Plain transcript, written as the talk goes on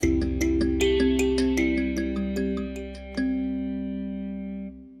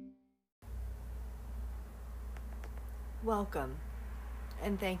Welcome,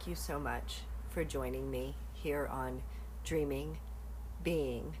 and thank you so much for joining me here on Dreaming,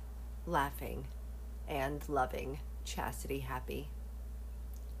 Being, Laughing, and Loving Chastity Happy.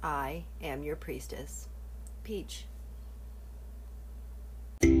 I am your priestess, Peach.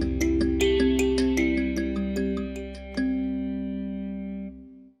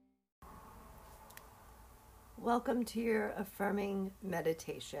 Welcome to your affirming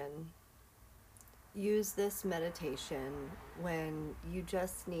meditation. Use this meditation when you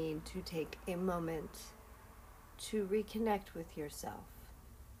just need to take a moment to reconnect with yourself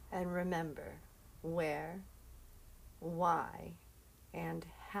and remember where, why, and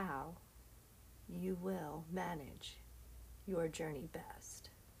how you will manage your journey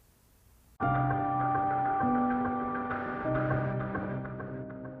best.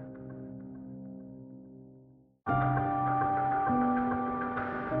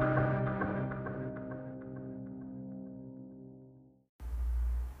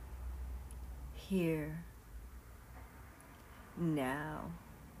 Here, now,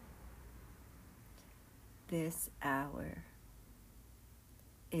 this hour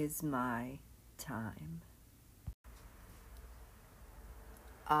is my time.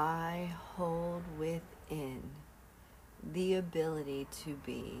 I hold within the ability to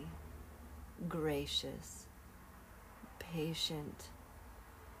be gracious, patient,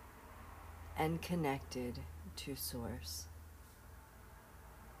 and connected to Source.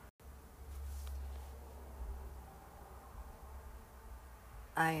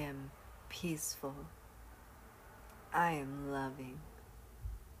 I am peaceful, I am loving,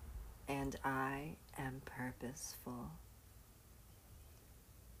 and I am purposeful.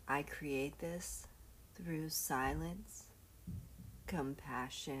 I create this through silence,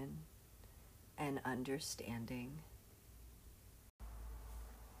 compassion, and understanding.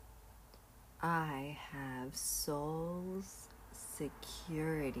 I have soul's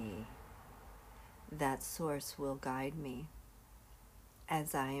security that Source will guide me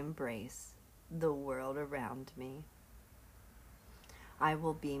as I embrace the world around me. I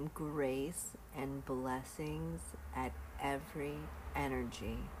will beam grace and blessings at every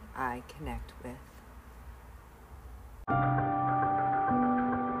energy I connect with.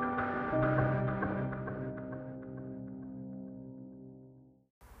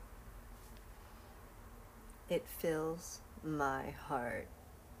 It fills my heart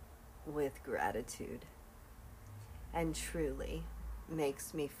with gratitude and truly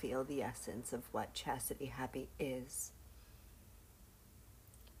makes me feel the essence of what Chastity Happy is.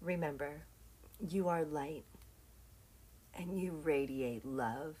 Remember, you are light and you radiate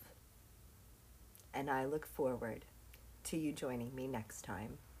love, and I look forward to you joining me next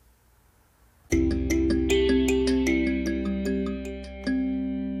time.